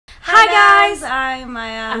I'm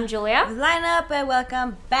Maya. I'm Julia. Line up and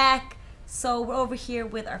welcome back. So we're over here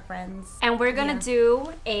with our friends. And we're gonna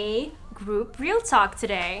do a group real talk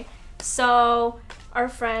today. So our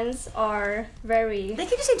friends are very... They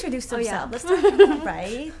can just introduce themselves. Let's start from them,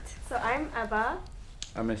 right? So I'm Ebba.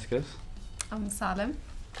 I'm Iskias. I'm Salem.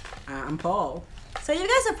 I'm Paul. So you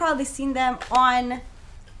guys have probably seen them on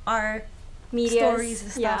our Media stories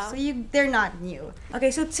and stuff. So they're not new.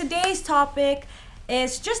 Okay, so today's topic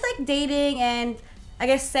is just like dating and I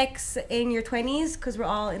guess sex in your 20s, because we're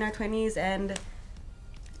all in our 20s and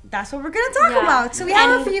that's what we're gonna talk about. So we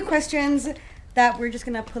have a few questions that we're just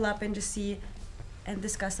gonna pull up and just see and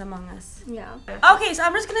discuss among us. Yeah. Okay, so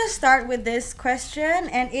I'm just gonna start with this question,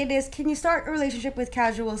 and it is: can you start a relationship with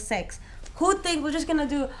casual sex? We're just gonna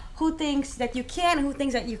do who thinks that you can, who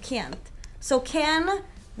thinks that you can't. So can,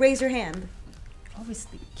 raise your hand.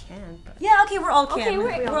 Obviously you can, but... Yeah, okay, we're all can. Okay,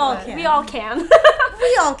 we all can. We all can.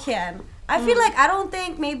 We all can. I feel like, I don't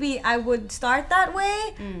think maybe I would start that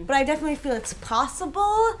way, but I definitely feel it's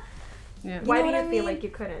possible. Yeah. Why do you feel like you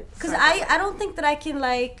couldn't? Because I don't think that I can,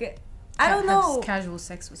 like, I don't know. Casual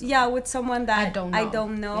sex with someone. Yeah, with someone that I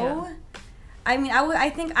don't know. Yeah. I mean, I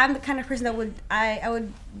think I'm the kind of person that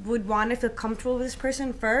would want to feel comfortable with this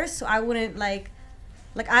person first, so I wouldn't like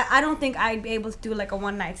I don't think I'd be able to do like a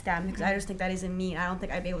one night stand, because I just think that isn't me. I don't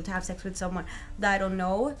think I'd be able to have sex with someone that I don't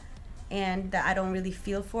know and that I don't really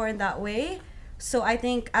feel for in that way. So I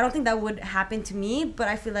don't think that would happen to me, but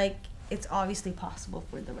I feel like it's obviously possible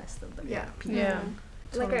for the rest of them. Yeah. People. Yeah.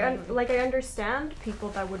 Like I understand people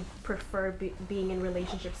that would prefer being in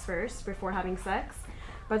relationships first before having sex,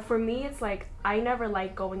 but for me it's like I never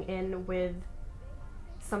like going in with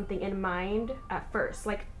something in mind at first.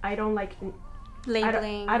 Like I don't like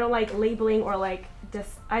Labeling. I don't like labeling, or like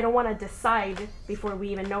I don't want to decide before we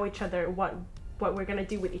even know each other what we're gonna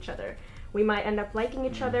do with each other. We might end up liking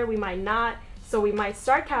each other, we might not. So we might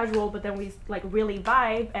start casual, but then we like really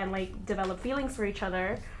vibe and like develop feelings for each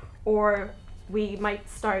other, or we might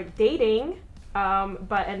start dating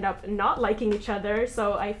but end up not liking each other.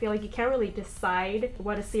 So I feel like you can't really decide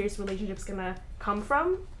what a serious relationship's gonna come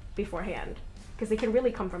from beforehand, because it can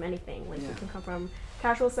really come from anything. Like it can come from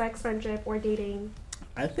casual sex, friendship, or dating.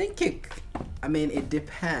 I think it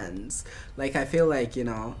depends. Like I feel like,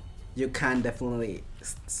 you can definitely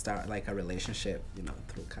start like a relationship,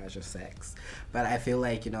 through casual sex. But I feel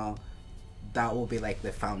like, that will be like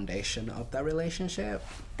the foundation of that relationship.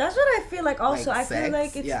 That's what I feel like also. Like I feel sex,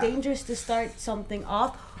 like it's dangerous to start something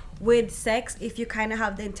off with sex if you kind of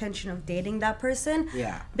have the intention of dating that person.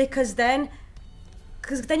 Yeah. Because then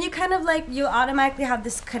you kind of like, you automatically have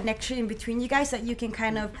this connection in between you guys that you can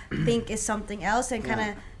kind of think is something else and kind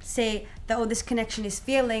of say that, oh, this connection is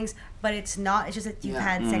feelings, but it's not. It's just that you've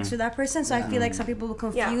had sex with that person. So I feel like some people will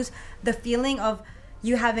confuse the feeling of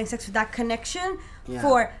you having sex with that connection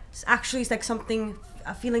for actually like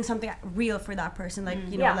feeling something real for that person, like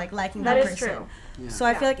like liking that person. True. Yeah. So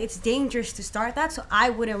I feel like it's dangerous to start that. So I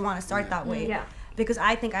wouldn't want to start that way because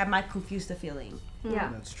I think I might confuse the feeling. Yeah,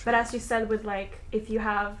 that's true. But as you said, with like if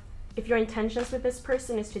your intentions with this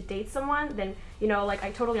person is to date someone, then like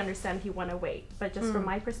I totally understand if you want to wait. But just from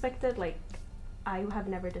my perspective, like I have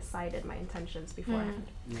never decided my intentions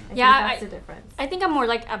beforehand. I think that's the difference. I think I'm more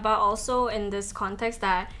like Ebba also in this context,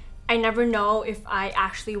 that I never know if I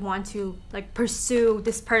actually want to like pursue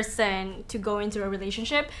this person to go into a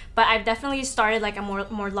relationship. But I've definitely started like a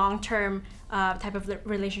more long-term type of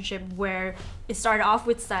relationship where it started off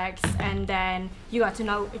with sex and then you got to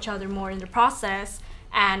know each other more in the process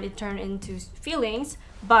and it turned into feelings.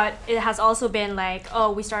 But it has also been like,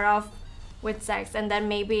 oh, we start off with sex and then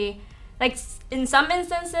maybe like in some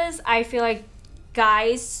instances I feel like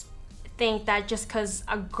guys think that just because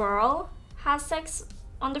a girl has sex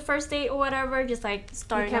on the first date or whatever, just like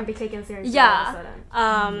starting, you can't be taken seriously all of a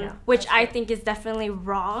sudden. Which I think is definitely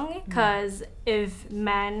wrong, because if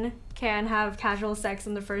men can have casual sex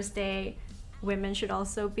on the first day, women should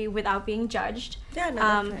also be, without being judged. And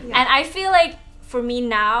I feel like for me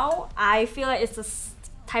now, I feel like it's a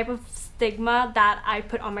type of stigma that I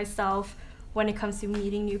put on myself when it comes to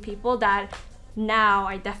meeting new people, that now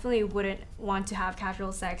I definitely wouldn't want to have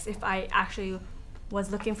casual sex if I actually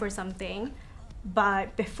was looking for something.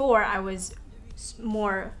 But before I was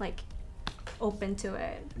more like open to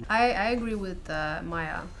it. I agree with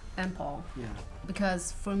Maya and Paul. Yeah.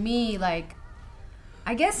 Because for me, like,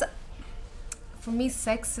 I guess for me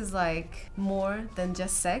sex is like more than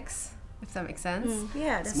just sex, if that makes sense.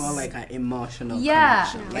 Yeah, it's more like an emotional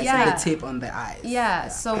connection. Like the tip on the ice. Yeah.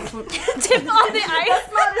 So for tip on the ice.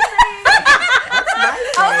 That's not the same. That's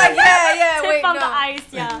nice. I was like, tip on the ice.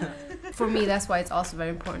 Yeah. For me, that's why it's also very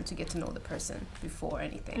important to get to know the person before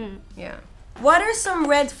anything. Yeah. what are some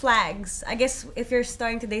red flags? I guess if you're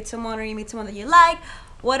starting to date someone or you meet someone that you like,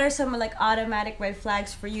 what are some like automatic red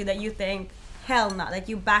flags for you that you think, hell no, like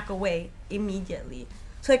you back away immediately?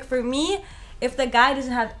 So like for me, if the guy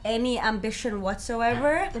doesn't have any ambition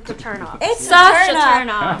whatsoever, It's a turn off. it's Such a turn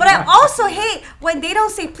off. But I also hate when they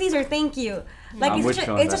don't say please or thank you. Like I'm it's with just,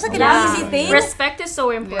 you on it's just that. like an easy thing. Respect is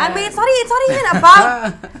so important. I mean, it's not even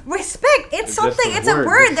about respect. It's It's something. just a It's a word.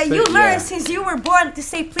 word that you Yeah. learned since you were born to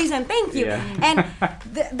say please and thank you. Yeah. And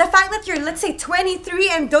the fact that you're, let's say, 23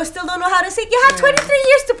 and still don't know how to say it. You had 23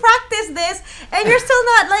 years to practice this, and you're still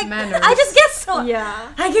not like. Manners. I just get so. Yeah.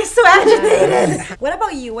 I get so agitated. What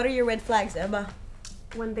about you? What are your red flags, Ebba?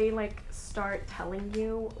 When they like start telling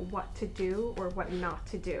you what to do or what not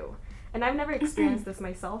to do. And I've never experienced this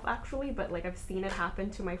myself actually, but like I've seen it happen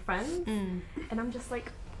to my friends. And I'm just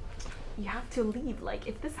like, you have to leave. Like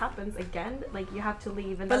if this happens again, like you have to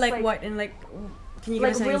leave. And But that's like what? And like, can you give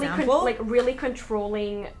like us an really example? like really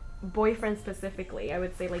controlling boyfriends specifically. I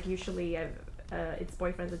would say like usually it's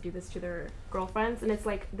boyfriends that do this to their girlfriends, and it's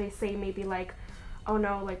like they say maybe like, oh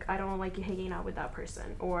no, like I don't like you hanging out with that person,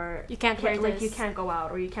 or You can't wear like this. you can't go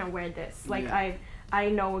out, or you can't wear this. Like I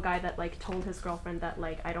know a guy that like told his girlfriend that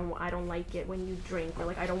like I don't like it when you drink, or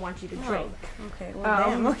like I don't want you to drink. Okay. Well,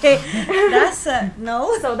 damn. Okay. That's a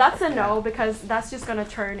no. So that's a no, because that's just gonna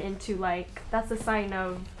turn into like that's a sign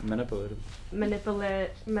of Manipulative.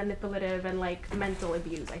 manipulative and like mental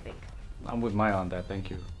abuse, I think. I'm with Maya on that. Thank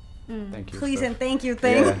you. Thank you. Please sir. and thank you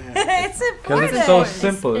thing. Yeah. It's Because important. it's so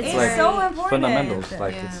simple. It's, It's like so important. fundamentals.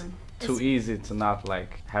 Like Yeah. it's too easy to not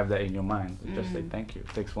like have that in your mind. Just say thank you.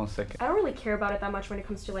 It takes 1 second. I don't really care about it that much when it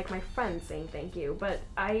comes to like my friends saying thank you, but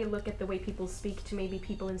I look at the way people speak to maybe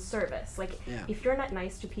people in service. Like if you're not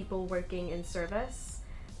nice to people working in service,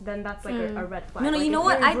 then that's like a red flag. No, like, you if know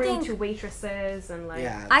what? you're I rude think- to waitresses and like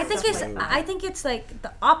I think stuff it's like that. I think it's like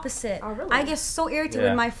the opposite. Oh, really? I get so irritated Yeah.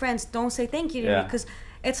 when my friends don't say thank you to me Yeah. because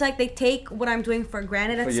it's like they take what I'm doing for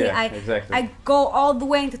granted. Let's say Yeah, exactly. I go all the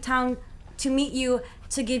way into town to meet you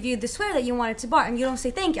to give you the sweater that you wanted to buy, and you don't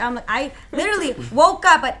say thank you. I'm like, I literally woke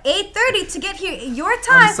up at 8:30 to get here. Your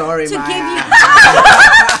time I'm sorry, to Maya. give you.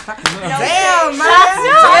 Damn, man.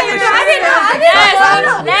 I didn't know. Yes,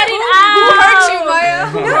 let it out. Who hurt you, Maya?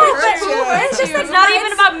 No, but it's just like It's not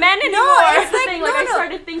even about men anymore. it's like Thing, like I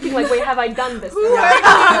started thinking like, wait, have I done this?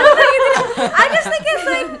 I just think it's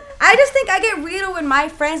like I just think I get real with my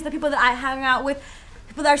friends, the people that I hang out with,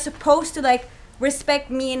 people that are supposed to like respect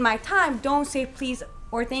me and my time. Don't say please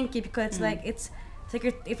or thank you because like it's like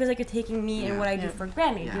it feels like you're taking me and what I do for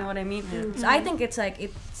granted. You know what I mean? So I think it's like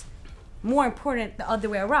it's more important the other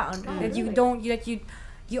way around. That you don't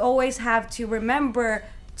you always have to remember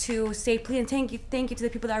to say please and thank you to the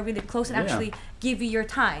people that are really close and actually give you your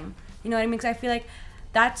time. You know what I mean? Because I feel like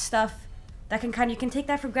that stuff that can you can take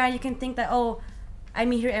that for granted. You can think that I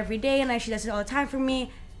meet her every day and she does it all the time for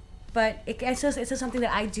me, but it's just something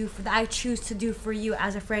that I choose to do for you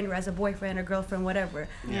as a friend or as a boyfriend or girlfriend, whatever.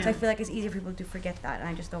 So I feel like it's easier for people to forget that, and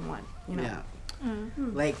I just don't want, you know. Yeah.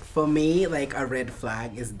 Like for me, like a red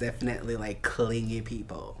flag is definitely like clingy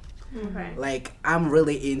people. Okay. Like I'm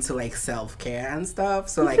really into like self-care and stuff,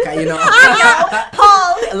 so like I,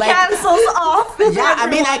 Paul like cancels off. yeah, I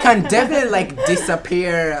mean I can definitely like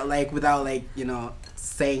disappear like without like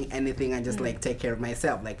saying anything and just like take care of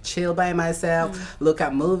myself, like chill by myself, look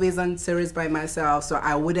at movies and series by myself. So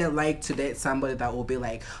I wouldn't like to date somebody that will be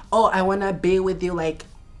like, oh, I want to be with you like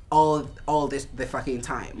all the fucking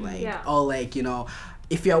time, like all like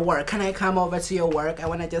if you're at work, can I come over to your work? I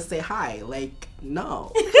want to just say hi. Like,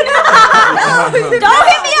 no. Don't hit me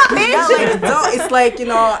up, bitch. Yeah, like, don't. It's like,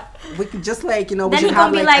 we could just like, we Then should he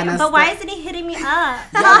have gonna be like, like, but why isn't he hitting me up? Yeah,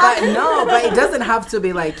 but no, but it doesn't have to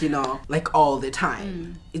be like, like all the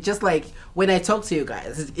time. It's just like when I talk to you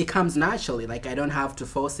guys, it comes naturally. Like I don't have to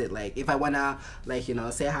force it. Like if I wanna like,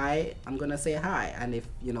 say hi, I'm gonna say hi. And if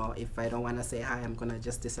I don't wanna say hi, I'm gonna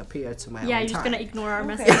just disappear to my own Yeah, time. you're just gonna ignore our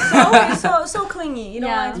message. So clingy, you know.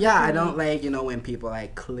 Yeah. Yeah, I don't like, when people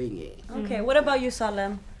like clingy. Okay, what about you,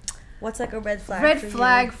 Salem? What's like a red flag? Red for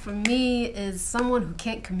flag you? for me is someone who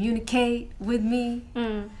can't communicate with me.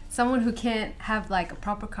 Someone who can't have like a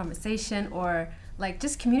proper conversation or like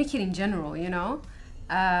just communicate in general,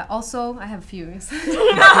 Also, I have a few.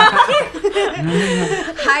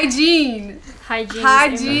 Hygiene.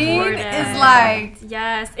 Hygiene is like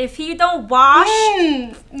yes. If he don't wash,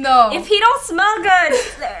 no. if he don't smell good,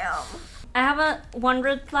 I have one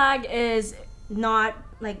red flag is not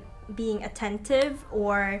like being attentive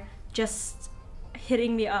or just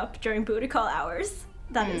hitting me up during booty call hours.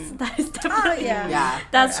 That is definitely Yeah,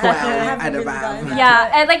 that's 12 definitely and above.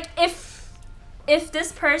 yeah. And like if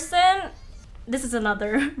this person this is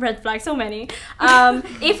another red flag, so many.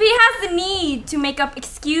 If he has the need to make up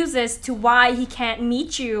excuses to why he can't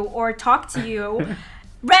meet you or talk to you,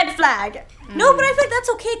 red flag. No, but I feel like that's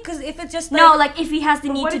okay because if it's just like No, like if he has the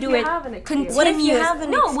But need what to if do you it have an excuse? continuous. What if you have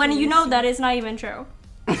an No, when you know excuse? that is not even true.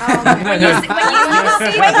 when you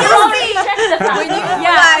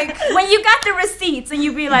When you got the receipts and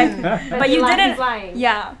you be like, but you didn't. He's lying.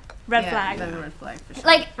 Yeah, red Yeah, flag. then red flag for sure.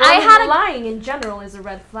 Like Well, I had a lying in general is a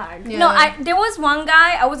red flag. Yeah. No, there was one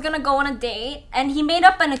guy I was gonna go on a date and he made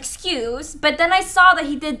up an excuse, but then I saw that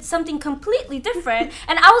he did something completely different,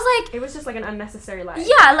 and I was like, It was just like an unnecessary lie.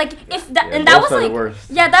 yeah, like if that Yeah, and that those was are the like worst.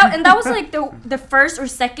 yeah that was like the first or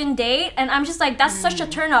second date, and I'm just like that's such a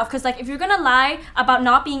turn off because like if you're gonna lie about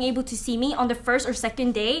not being able to see me on the first or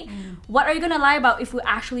second date, what are you gonna lie about if we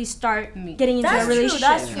actually start Me. getting into that's a true. relationship?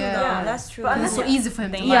 That's true. Yeah. Though. Yeah. That's true. But It's so easy for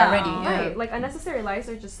him to lie Yeah. already. Right, like unnecessary lies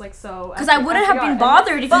are just like so. Because I wouldn't have been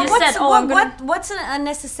bothered if But you just said, "Oh, I'm gonna." what's an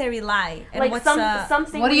unnecessary lie? And Like what's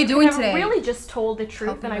something. What are where you could doing have today? Really, just told the truth,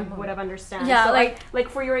 Help and I me out. would have understand. Yeah, So, like- like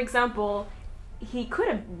for your example, he could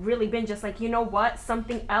have really been just like, you know what,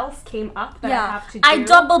 something else came up that I have to do. I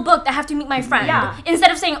double booked. I have to meet my friend. Yeah.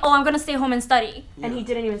 Instead of saying, "Oh, I'm gonna stay home and study." and he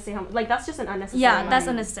didn't even say how. Like that's just an unnecessary. Yeah, that's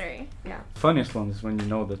lie. unnecessary. Funniest one is when you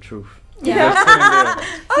know the truth. Yeah. Just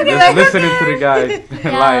sitting there, just listening to the guy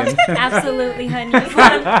lying. Absolutely, honey.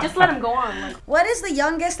 Just let him go on. Like what is the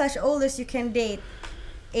youngest / oldest you can date?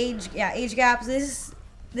 Age gaps. This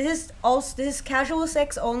is casual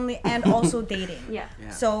sex only and also dating. yeah. Yeah.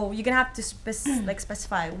 So you're gonna have to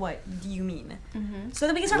specify what do you mean. So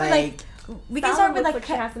then we can start Like, we can Salem start with looks like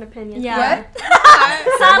she has an opinion. Yeah.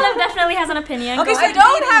 Salem definitely has an opinion. okay, Go so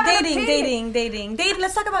ahead. dating.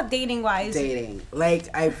 Let's talk about dating wise. dating. Like,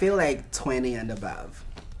 I feel like 20 and above.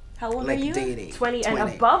 How old Like are you? dating. 20 and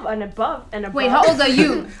above and above and above. Wait, how old are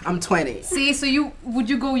you? I'm 20. See, so would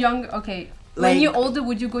you go younger? Okay. When Like- you're older,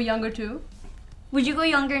 would you go younger too? Would you go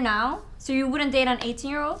younger now? So you wouldn't date an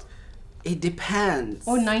 18-year-old? It depends.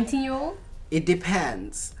 Or 19-year-old? It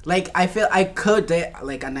depends. Like, I feel I could date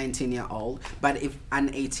like a 19-year-old, but if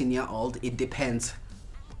an 18-year-old, it depends.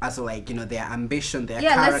 Also, like, you know, their ambition, their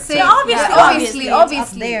Yeah, character. let's say Obviously, it's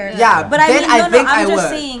obviously. up there. Yeah, But I then mean, I no, think I'm I just would.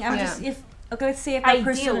 saying. I'm Yeah. just if okay, let's say if that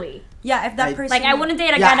person. Ideally. Yeah, if that Like- person. Like, I wouldn't date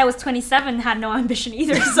a guy Yeah. that was 27 had no ambition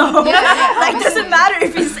either, so... yeah, like, doesn't matter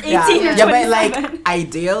if he's 18 Yeah, or yeah, 27. but like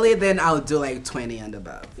ideally, then I'll do like 20 and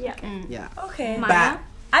above. Yeah. Yeah, Okay. Maya? but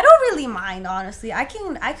I don't really mind, honestly. I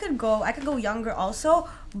could go younger also,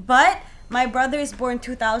 but my brother is born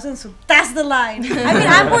 2000, so that's the line. I mean,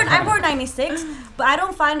 I'm born 96, but I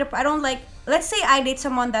don't like. Let's say I date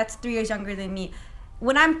someone that's 3 years younger than me.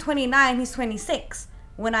 When I'm 29, he's 26.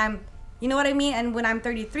 When I'm, you know what I mean, and when I'm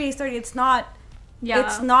 33, he's 30. It's not. Yeah.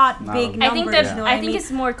 It's not No. big I numbers. think that you know what I think mean?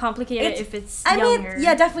 it's more complicated It's- if it's I mean, younger.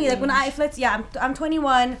 yeah, definitely. Like when I'm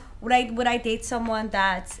 21. Would I date someone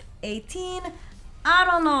that's 18? I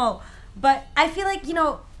don't know, but I feel like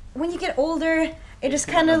when you get older, it just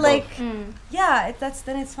kind of like then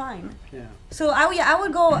it's fine. yeah. So I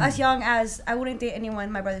would go as young as I wouldn't date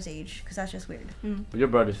anyone my brother's age because that's just weird. Your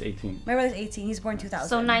brother's 18. My brother's 18. He's born 2000.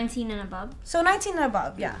 So 19 and above. So 19 and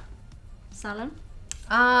above. Yeah. Salem?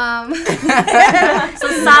 So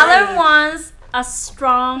So Salem wants a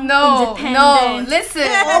strong, no, independent... listen.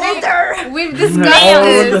 Older. We've discussed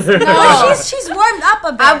this. Older. No, She's warmed up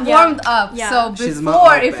a bit. I've warmed up. Yeah. So She's more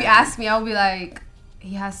before, if you open. ask me, I'll be like,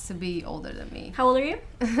 he has to be older than me. How old are you?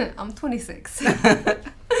 I'm 26.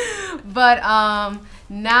 But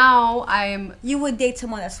now I'm You would date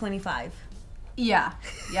someone that's 25. yeah.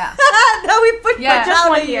 No, we put Yeah. it Just down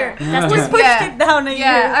one a year. year. That's We just... pushed Yeah. it down a year.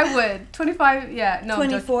 Yeah, I would. 25, yeah, no.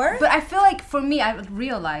 24? But I feel like for me, I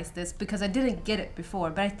realized this because I didn't get it before.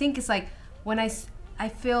 But I think it's like when I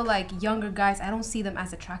feel like younger guys, I don't see them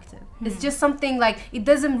as attractive. It's just something like, it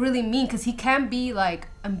doesn't really mean, because he can be like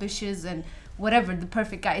ambitious and whatever, the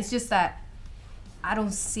perfect guy. It's just that I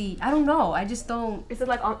don't know. I just don't. Is it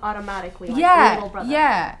like automatically? Like your little brother?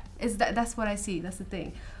 Yeah. That's what I see. That's the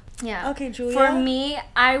thing. Yeah. Okay, Julia. For me,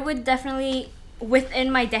 I would definitely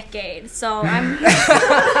within my decade. So I'm...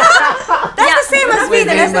 That's the same as me.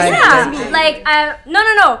 That's the Within same my as me. decade. Like,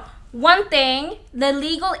 no. One thing, the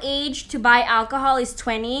legal age to buy alcohol is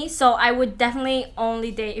 20, so I would definitely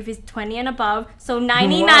only date if it's 20 and above. So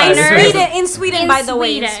 99ers. In Sweden, by the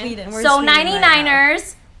way, in Sweden. We're in So Sweden right now.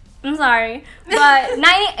 99ers. I'm sorry, but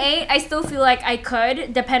 98, I still feel like I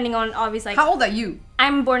could, depending on obviously. Like, How old are you?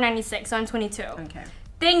 I'm born 96, so I'm 22. Okay.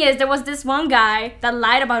 Thing is, there was this one guy that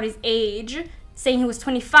lied about his age, saying he was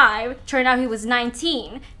 25. Turned out he was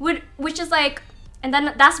 19, which is like, and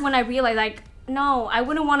then that's when I realized like, no, I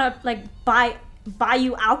wouldn't want to like buy buy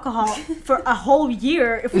you alcohol for a whole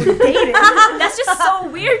year if we're dating. That's just so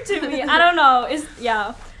weird to me. I don't know.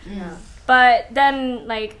 Yeah. But then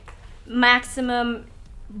like maximum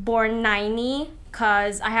born 90,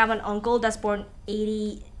 cause I have an uncle that's born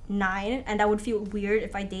 89, and that would feel weird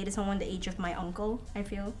if I dated someone the age of my uncle. I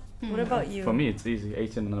feel. What about you? For me, it's easy,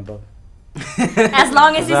 18 and above. As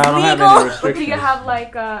long as it's I don't have any legal. But do you restrictions. have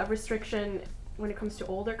like a restriction when it comes to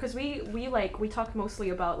older? Because we talked mostly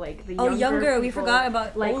about like the younger We people. forgot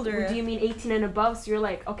about Like, older. do you mean 18 and above? So you're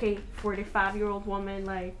like, okay, 45-year-old woman,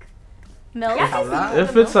 like. Milk.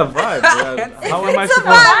 If it's a vibe, yeah, how am I It's a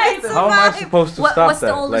supposed? vibe, it's a How am I vibe. supposed to stop What's that?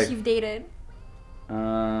 the oldest Like, you've dated?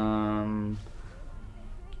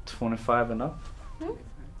 25 and up.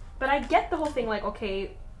 But I get the whole thing, like,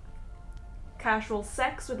 okay, casual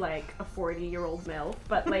sex with like a 40-year-old male,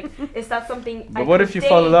 but like, is that something? But I what could if you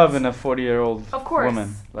fall in love date? in a 40-year-old Of course,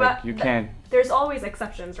 woman? Like, but you can't. There's always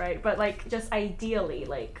exceptions, right? But like, just ideally,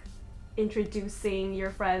 like, introducing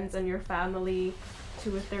your friends and your family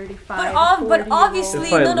to a 35. But obviously,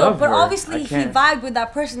 If I no. love But her, obviously, I if he can't. vibed with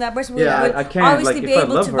that person, that person would, Yeah, would I can't, obviously like, be if I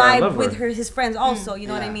able love to her, I vibe love with her. his friends also. You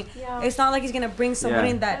know what I Yeah. mean? Yeah. It's not like he's gonna bring someone Yeah.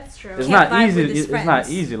 in that. That's true. It's can't not vibe easy. with his It's not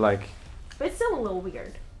friends. easy. Like, But it's still a little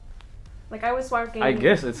weird. Like, I was working. I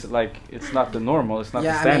guess it's like it's not the normal. It's not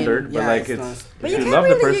Yeah, the I mean, standard. But yeah, like it's it's. not- But If you you can't love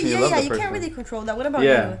the really, person, you love the you can't person. really control that. What about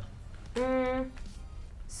Yeah.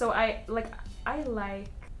 So I like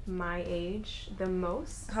my age the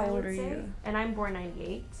most. How I old would are say. you? And I'm born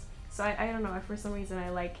 98. So I don't know. For some reason I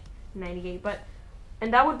like 98.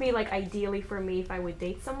 And that would be like ideally for me if I would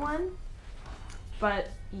date someone. But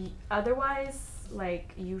otherwise,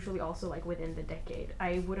 like usually also like within the decade.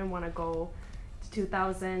 I wouldn't want to go to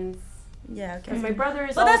 2000s. Yeah, okay. Because my brother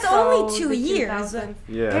is But that's also only 2 the years. 2000s.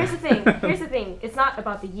 Yeah. Here's the thing. It's not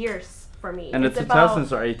about the years for me. And the it's about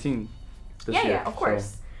 2000s are 18. This year, yeah, of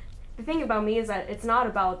course. The thing about me is that it's not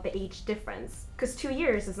about the age difference. Because 2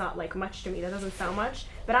 years is not like much to me. That doesn't sound much.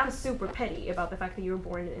 But I'm super petty about the fact that you were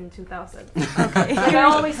born in 2000. Okay. Like, I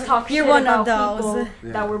always talk You're shit one of about those.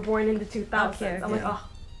 people that were born in the 2000s. Okay, I'm like,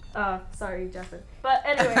 okay. sorry, Justin. But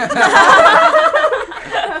anyway.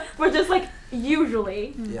 But just like,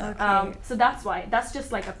 usually. Yeah. Okay. So that's why. That's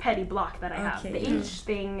just like a petty block that I have. Okay. The age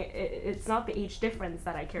thing, it's not the age difference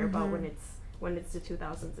that I care about when it's the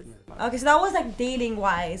 2000s. Okay, so that was like dating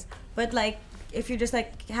wise, but like if you're just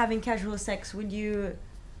like having casual sex, would you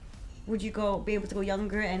be able to go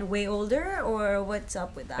younger and way older, or what's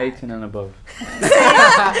up with that? 18 and above.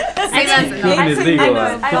 That's Keeping it legal. Keeping it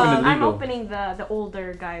I'm legal. opening the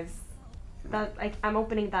older guys. I'm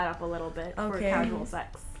opening that up a little bit for Okay. casual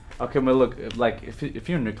sex. Okay, but look, like if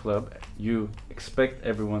you're in the club, you expect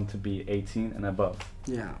everyone to be 18 and above,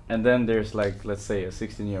 Yeah. and then there's like, let's say, a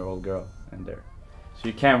 16-year-old girl in there, so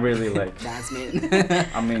you can't really like. That's me.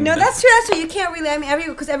 I mean, No, that's true. That's true. You can't really. I mean,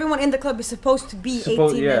 because everyone in the club is supposed to be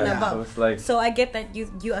 18 yeah. and So above. it's like. So I get that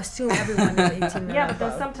you assume everyone is 18 and Yeah, but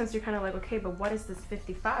above. then sometimes you're kind of like, okay, but what is this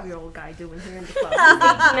 55-year-old guy doing here in the club? He's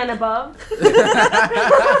 18 and above.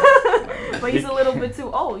 But he's a little bit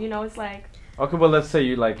too old, you know, it's like... Okay, well, let's say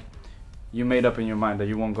you made up in your mind that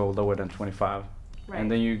you won't go lower than 25, Right. and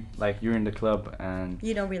then you're in the club and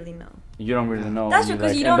You don't really know. you don't really know. That's and true,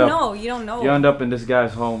 because you end don't up- know. You don't know. You end up in this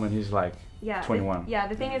guy's home and he's like Yeah, 21.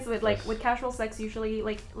 The thing is with with casual sex, usually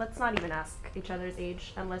like let's not even ask each other's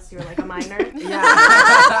age unless you're like a minor.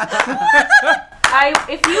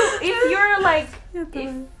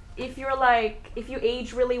 If you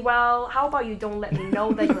age really well, how about you don't let me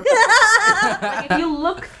know that you're 45? Like if you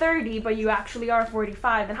look 30 but you actually are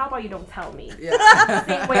 45, then how about you don't tell me? Yeah.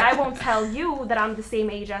 Same way I won't tell you that I'm the same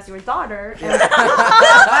age as your daughter. And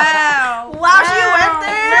Wow. Wow, she went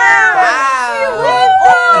there.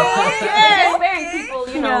 just marrying people,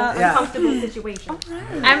 you know, Yeah. in Yeah. comfortable situations.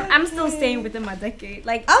 I'm still staying within my decade.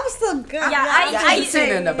 Like I'm still good. Yeah,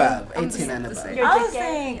 18 and above. 18 and above. You're I was decade.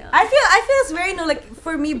 saying, I feel it's very like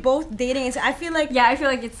for me both dating and I feel like yeah, I feel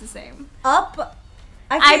like it's the same. up.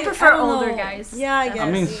 I prefer don't older know. guys. Yeah, I guess.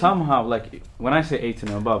 I mean, somehow, like when I say 18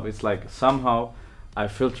 and above, it's like somehow I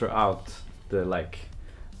filter out the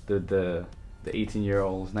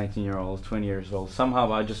 18-year-olds, 19-year-olds, 20 years old.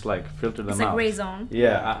 Somehow I just like filter them It's like out. gray zone.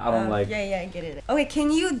 Yeah, I don't like. Yeah, I get it. Okay,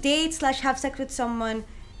 can you date / have sex with someone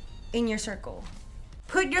in your circle?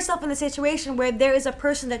 Put yourself in a situation where there is a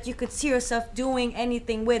person that you could see yourself doing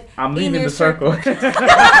anything with. I'm in leaving your the circle.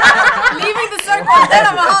 Leaving the circle, then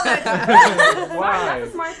I'm a holler. Why?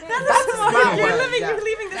 Smart thing. That's smart You're work, leaving, yeah. you're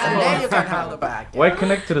leaving the And circle. then you can holler back. Why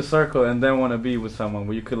connect to the circle and then want to be with someone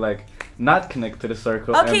where you could like not connect to the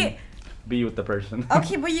circle Okay. and be with the person?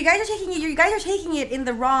 Okay, but you guys are taking it. You guys are taking it in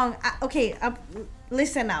the wrong.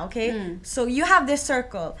 listen now, okay? So you have this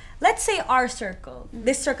circle. Let's say our circle,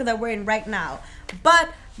 this circle that we're in right now. But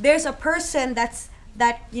there's a person that's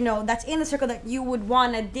in the circle that you would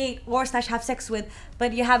want to date or / have sex with,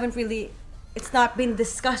 but you haven't really. It's not been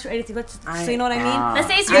discussed or anything. So you know what I mean? Let's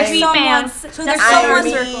say it's your dream fans. So there's someone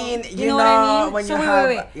circle. You know what I mean? When so you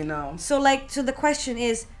have, you know. So so the question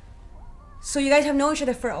is, so you guys have known each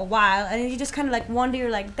other for a while, and you just kind of like one day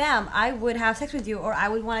you're like, damn, I would have sex with you, or I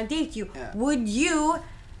would want to date you. Yeah. Would you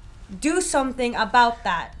do something about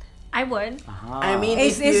that? I would. I mean,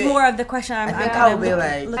 it's more of the question I'm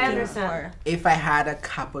looking for. If I had a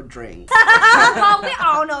couple drinks. Well, we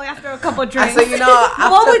all know after a couple drinks. So, you know,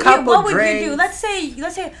 after a couple what would drinks. You do? Let's say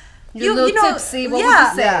you know, tipsy. What would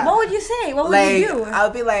you say? Yeah. What would you say? What would you do? I'll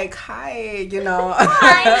be like, hi, you know.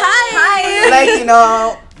 Hi. Like, you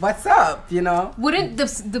know, what's up, you know? Wouldn't the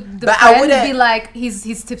friend be like,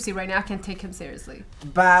 he's tipsy right now, I can't take him seriously?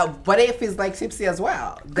 But what if he's like tipsy as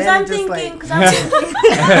well? Because I'm thinking.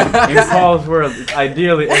 In Paul's world,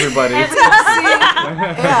 ideally everybody is tipsy.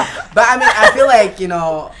 Yeah, but I mean, I feel like, you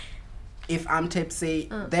know, if I'm tipsy,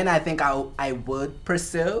 then I think I would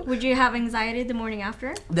pursue. Would you have anxiety the morning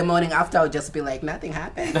after? The morning after, I would just be like, nothing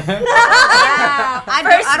happened. I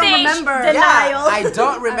don't remember. Denial. Yeah, I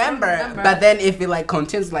don't remember. But then if it like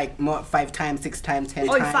continues like 5 times, 6 times, 10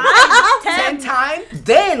 times, 10 times,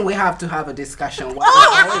 then we have to have a discussion. What's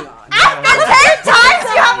going on? After 10 times,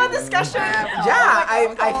 you have a discussion. Yeah,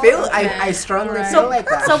 I strongly feel like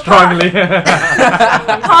that. So Strongly.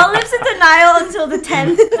 Paul lives in denial until the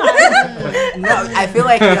 10th time. No, I feel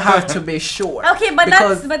like you have to be sure. Okay, but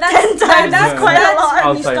that's quite a lot.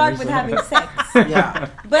 When you start with having sex. Yeah.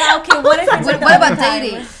 But okay, what about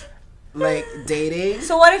dating? Like dating.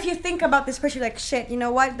 So what if you think about this person like, shit, you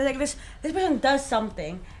know what? Like this person does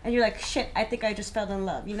something, and you're like, shit, I think I just fell in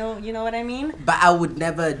love. You know what I mean? But I would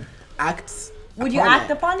never act. Would you act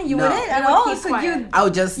upon it? You wouldn't at all. So I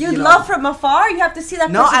would just. You'd love from afar. You have to see that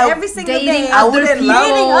person every single day. I wouldn't love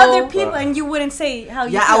dating other people, and you wouldn't say how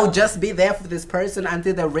you feel. I would just be there for this person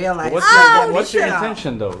until they realize. What's your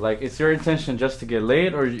intention though? Like, is your intention just to get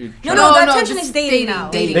laid, or you? No, the intention is dating now.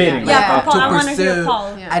 Dating. Yeah, Paul, to I want to hear pursue.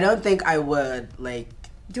 Paul. I don't think I would like.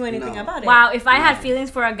 Do anything about it. Wow, if I had feelings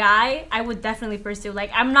for a guy, I would definitely pursue.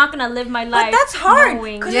 Like, I'm not gonna live my life. But that's hard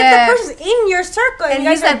because if the person's in your circle and you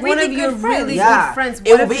guys are really good friends. Good friends.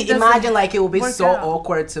 It would be imagine it would be so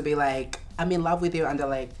awkward to be like, I'm in love with you, and they're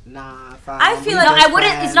like, nah, fine. I feel like I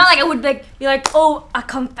wouldn't. It's not like I would be like, oh, a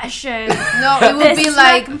confession. No, it would be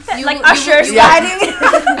like Usher sliding.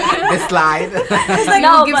 The slide. It's like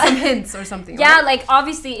no, give some hints or something. Yeah, right? Like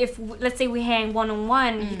obviously, if let's say we hang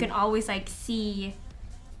one-on-one, you can always like see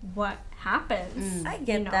what happens. I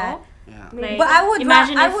get that. Yeah. Like, but I would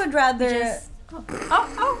rather.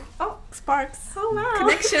 Sparks. Oh wow.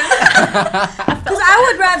 Connection. Because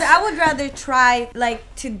I would rather try like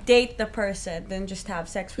to date the person than just have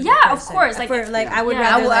sex with the person. Yeah, of course. I would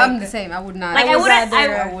rather. I'm the same. I would not. Like I wouldn't.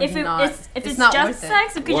 If it's not just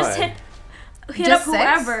sex, we could just hit just up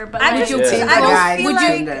whoever. But I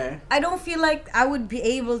don't feel like I would be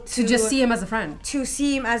able to just see him as a friend. To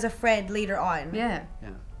see him as a friend later on. Yeah.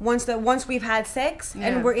 Once we've had sex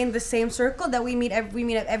and we're in the same circle that we meet up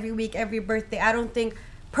every week, every birthday. I don't think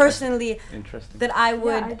personally that I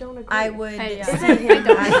would. I don't agree. I would.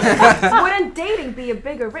 Wouldn't dating be a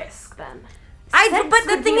bigger risk then? But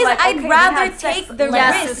the thing is, I'd rather take the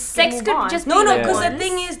risk. Sex could just no, because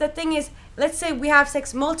the thing is, let's say we have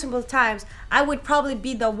sex multiple times. I would probably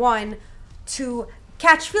be the one to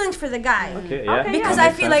catch feelings for the guy. Okay, yeah. Because I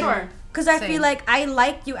feel like. Because I feel like I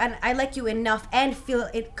like you and I like you enough and feel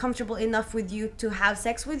it comfortable enough with you to have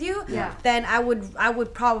sex with you, then I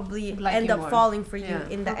would probably end up falling for you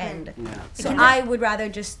in the end. Yeah. So I would rather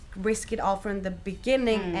just risk it all from the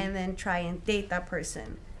beginning and then try and date that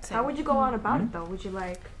person. How would you go on about it though? Would you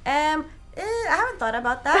like? I haven't thought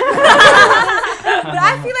about that. But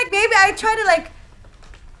I feel like maybe I try to like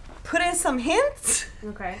put in some hints.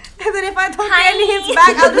 Okay. And then if I don't get any hints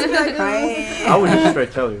back, I'll just be like, I would just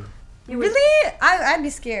straight tell you. Really? I'd be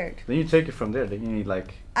scared. Then you take it from there. Then you need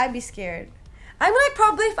like. I'd be scared. I mean, like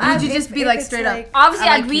probably if I. Would you just be like straight up? Obviously,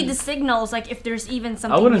 I'd read the signals. Like if there's even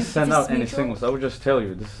something. I wouldn't send out any signals. I would just tell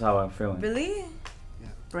you this is how I'm feeling. Really? Yeah.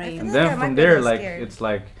 Brain. And then from there, like it's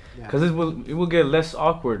like, because it will get less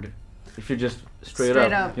awkward if you just straight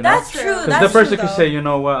up. You know? That's true. Because the person could say, you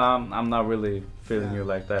know what, I'm not really feeling you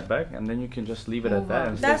like that back, and then you can just leave it at that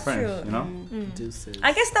and stay friends. You know.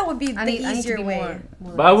 I guess that would be the easier way.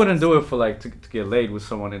 But I wouldn't do it for like to get laid with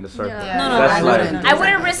someone in the circle. No, I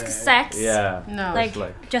wouldn't risk sex. Yeah. No.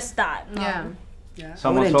 Like just that. No. Yeah.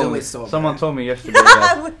 Someone told me yesterday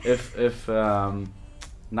that if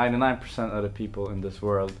 99% of the people in this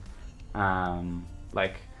world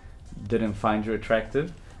like didn't find you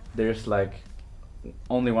attractive, there's like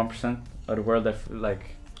only 1% of the world that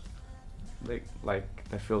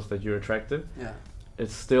that feels that you're attractive. Yeah.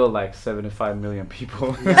 It's still like 75 million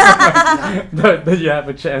people that you have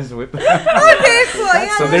a chance with. Okay, cool.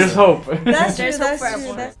 Yeah, so there's hope. That's true. There's hope for That's true.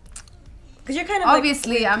 everyone. Because you're kind of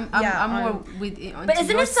obviously like, I'm more with. But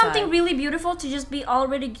isn't it something side. really beautiful to just be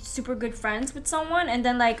already super good friends with someone and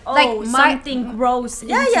then like Like something grows?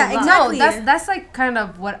 Yeah, into yeah, love? exactly. No, that's like kind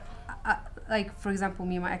of what, like for example,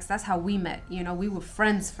 me and my ex. That's how we met. You know, we were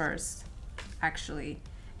friends first, actually,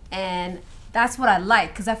 and that's what I like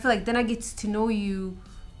because I feel like then I get to know you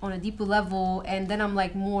on a deeper level, and then I'm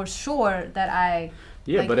like more sure that I.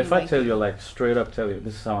 Yeah, like but you, if I like tell you. you, like, straight up tell you,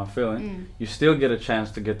 this is how I'm feeling, you still get a chance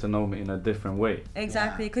to get to know me in a different way.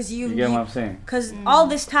 Exactly, because You get what I'm saying? Because all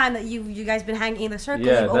this time that you guys been hanging in the circle,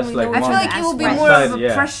 Yeah, you've that's only like known I feel one like it will be one more side, of a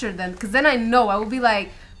yeah. pressure then, because then I know I will be like,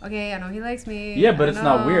 okay, I know he likes me. Yeah, but I it's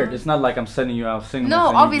not know. weird. It's not like I'm sending you out singles. No,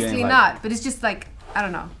 and you obviously getting, like, not. But it's just like I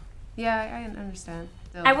don't know. Yeah, I understand.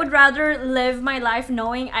 So. I would rather live my life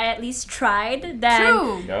knowing I at least tried than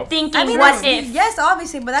True. Yep. thinking I mean, what that's- if. Yes,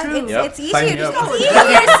 obviously, but that, True. Yep. it's easier. Sign me To, up. it's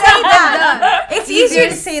easier to say that. It's easier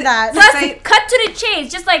to say that. Plus, cut to the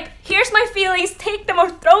chase. Just like, here's my feelings, take them or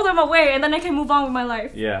throw them away, and then I can move on with my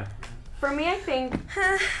life. Yeah. For me, I think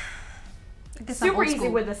I guess I'm super old easy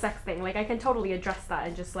school. with the sex thing. Like I can totally address that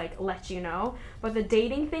and just like let you know. But the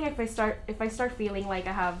dating thing, if I start feeling like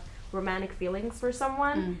I have romantic feelings for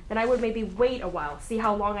someone, then I would maybe wait a while, see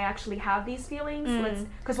how long I actually have these feelings.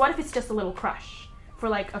 Because what if it's just a little crush for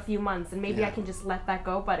like a few months, and maybe I can just let that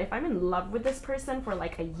go. But if I'm in love with this person for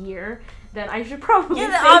like a year, then I should probably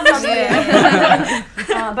say something.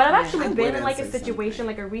 But I've actually been in like a situation,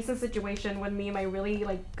 like a recent situation, when me and my really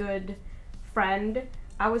like good friend,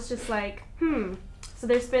 I was just like, so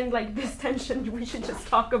there's been like this tension, we should just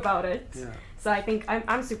talk about it. Yeah. So I think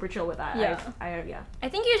I'm super chill with that. Yeah. I I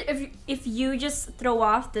think if you just throw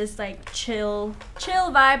off this like chill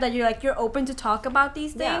vibe that you're open to talk about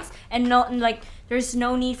these things and not like there's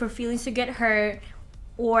no need for feelings to get hurt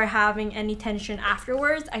or having any tension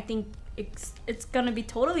afterwards, I think it's gonna be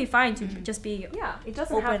totally fine to just be it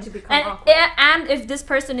doesn't open. have to become awkward. And if this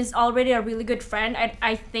person is already a really good friend,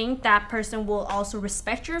 I think that person will also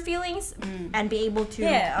respect your feelings and be able to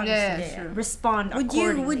True. respond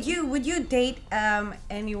accordingly. Would you date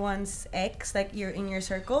anyone's ex, like you're in your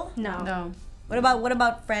circle? No. What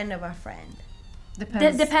about friend of a friend?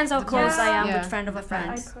 Depends how close I am Yeah. with friend of a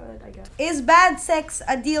friend. I could, I guess. Is bad sex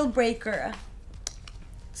a deal breaker?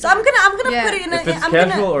 So I'm gonna put it in If it's I'm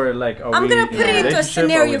casual gonna or like, I'm gonna put it into a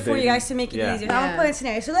scenario for you dating? guys to make it easier. Yeah. I'm gonna put it in a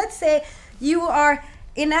scenario. So let's say you are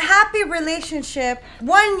in a happy relationship,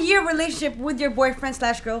 1 year relationship with your boyfriend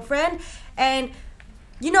 / girlfriend, and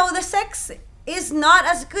you know the sex is not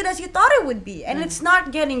as good as you thought it would be, and it's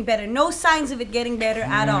not getting better. No signs of it getting better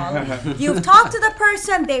at all. You've talked to the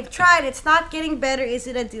person, they've tried, it's not getting better. Is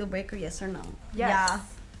it a deal breaker? Yes or no? Yes. Yeah.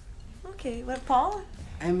 Okay. What, Paul?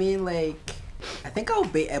 I mean, like, I think I'll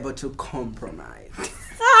be able to compromise.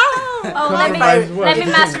 Oh, let me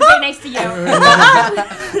masturbate next to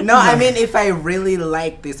you. No, I mean, if I really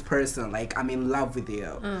like this person, like I'm in love with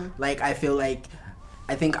you, like I feel like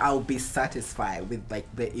I think I'll be satisfied with like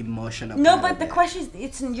the emotional. No, part but of the it. question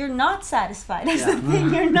is, you're not satisfied. That's Yeah. the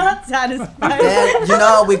thing. You're not satisfied. Then, you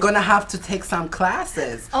know, we're gonna have to take some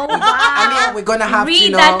classes. Oh wow! I mean, we're gonna have to, Read you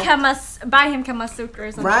know, that buy him Kama Sutra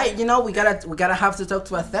or something. right? You know, we gotta have to talk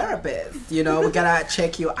to a therapist. You know, we gotta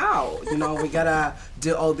check you out. You know, we gotta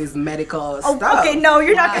do all this medical stuff. Okay, no,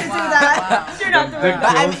 you're not gonna do that. You're not doing But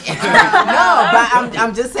that. I mean, no, but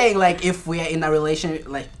I'm just saying, like, if we are in a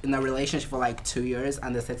relationship for like 2 years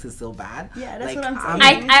and the sex is still bad, Yeah, that's like, what I'm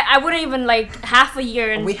saying. I wouldn't even like half a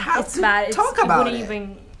year and We have it's to bad. talk it about wouldn't it.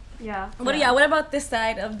 even. Yeah. But yeah, what about this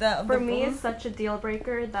side of the? For me, it's such a deal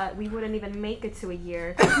breaker that we wouldn't even make it to a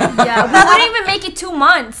year. Yeah, we wouldn't even make it 2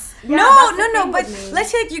 months. Yeah, no. that's the thing But with me. let's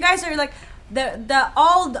say like, you guys are like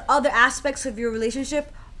all the other aspects of your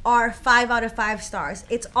relationship are 5 out of 5 stars.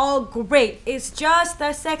 It's all great. It's just the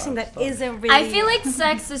sexing that isn't really. I feel like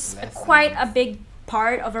sex is quite a big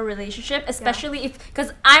part of a relationship, especially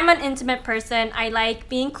because I'm an intimate person. I like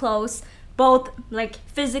being close, both like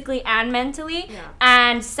physically and mentally. Yeah.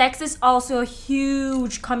 And sex is also a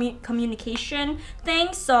huge communication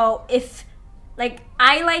thing. So if like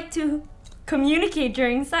I like to communicate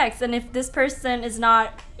during sex, and if this person is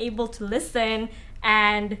not able to listen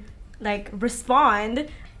and like respond,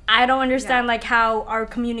 I don't understand like how our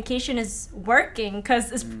communication is working,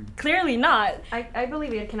 because it's clearly not. I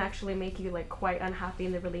believe it can actually make you like quite unhappy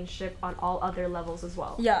in the relationship on all other levels as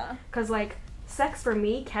well. Yeah. Because like sex for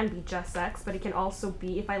me can be just sex, but it can also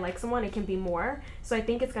be, if I like someone, it can be more. So I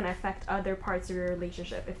think it's gonna affect other parts of your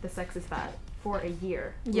relationship if the sex is bad for a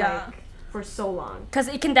year. Yeah. Like, for so long. Because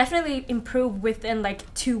it can definitely improve within like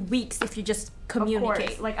 2 weeks if you just communicate. Of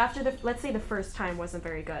course. Like after the, let's say the first time wasn't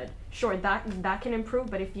very good. Sure, that can improve,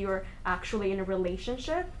 but if you're actually in a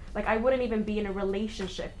relationship, like I wouldn't even be in a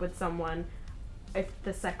relationship with someone if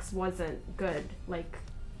the sex wasn't good. Like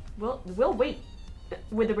we'll wait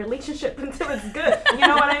with the relationship until it's good. You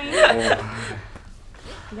know what I mean?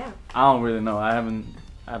 Yeah. I don't really know.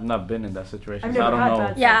 I've not been in that situation, I've so I never don't had know.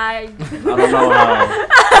 that. Yeah. I don't know how.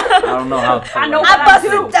 I don't know how. To, I know like, what I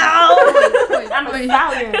do. Down. I'm a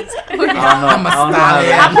stallion. I don't know. I'm a I don't know how to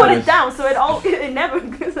stallion. I answer put it this. down, so it never.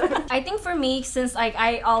 I think for me, since like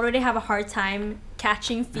I already have a hard time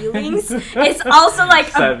catching feelings, it's also like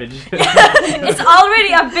Savage. it's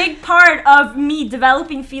already a big part of me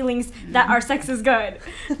developing feelings that our sex is good.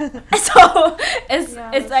 So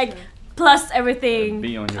it's like true. plus everything.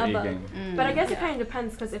 Be on your A above. game. But I guess it kind of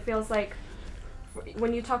depends because it feels like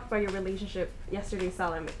when you talked about your relationship yesterday,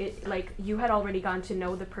 Salem, it like you had already gotten to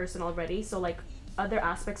know the person already, so like other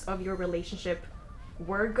aspects of your relationship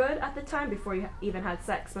were good at the time before you even had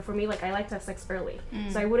sex. But for me, like I like to have sex early,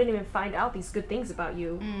 so I wouldn't even find out these good things about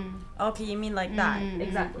you. Okay, you mean like that?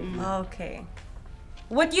 Exactly. Okay.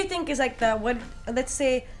 What do you think is like let's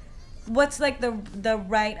say, what's like the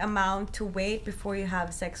right amount to wait before you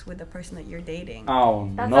have sex with the person that you're dating? Oh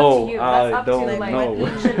That's no, up to you. I That's up don't to like know.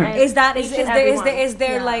 each and Is each and everyone.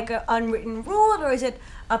 there Yeah. like an unwritten rule, or is it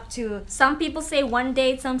up to? Some people say 1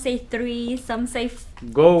 date, some say 3, some say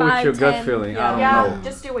Go with 5, your gut 10, feeling. yeah. I don't Yeah, know.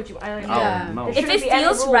 just do what you. I like. I don't know. There if shouldn't it be any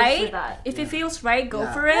feels rules for right. that. If it feels right, go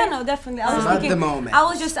Yeah. for it. Yeah, no, definitely. I was It's just about thinking. the moment. I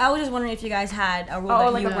was just wondering if you guys had a rule Oh,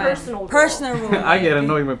 that like you a went- personal rule. rule. I get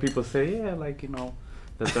annoyed when people say, yeah, like, you know,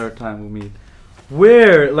 the third time we meet.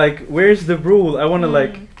 Where's the rule? I want to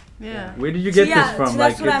Yeah. where did you get this from? So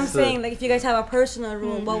that's like, what I'm it's, saying. Like, if you guys have a personal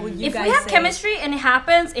rule, what would you If guys we have say? chemistry and it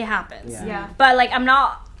happens, it happens. Yeah. Yeah. But like I'm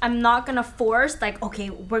not gonna force like okay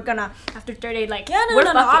we're gonna after 30 like Yeah, no, we're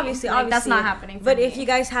no, fucking. obviously, Like, that's obviously. not happening. For But me. if you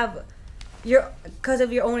guys have because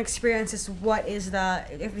of your own experiences, what is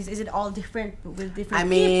is it all different with different I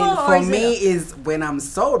mean, people? for or is me, it is when I'm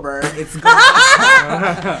sober, it's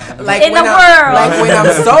gonna like In when the I'm, world. like when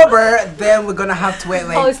I'm sober, then we're gonna have to wait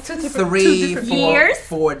like it's two different- three, different four, years?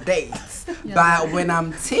 4 dates. But when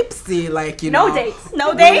I'm tipsy, like you No know, dates.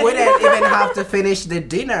 no we date. wouldn't even have to finish the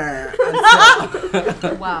dinner.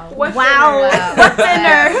 Until, Wow. What Wow. Wow. What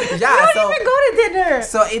dinner? yeah, so go to dinner?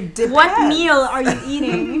 so it depends. What meal are you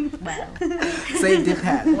eating? So it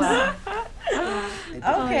depends. Wow.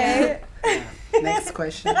 Okay. Next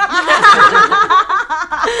question. That's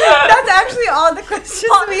actually all the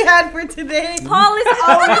questions we had for today. Paul is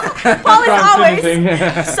always Strong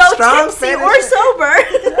finishing. so Strong tipsy or finishing. sober.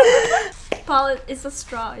 Paul is a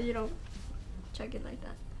straw. You don't chug it like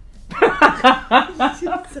that.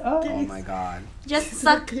 Oh my god. Just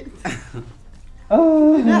suck.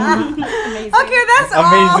 Okay, that's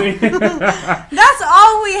all. Amazing. That's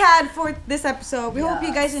all we had for this episode. We hope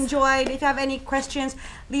you guys Yes. enjoyed. If you have any questions,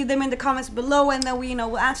 leave them in the comments below, and then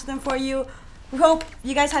we'll answer them for you. We hope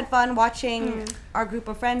you guys had fun watching our group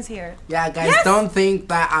of friends here. Yeah, guys, Yes. don't think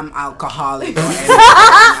that I'm alcoholic or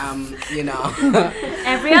anything. You know.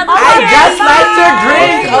 Every other I day. just like to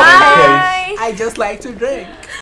drink. Okay. I just like to drink.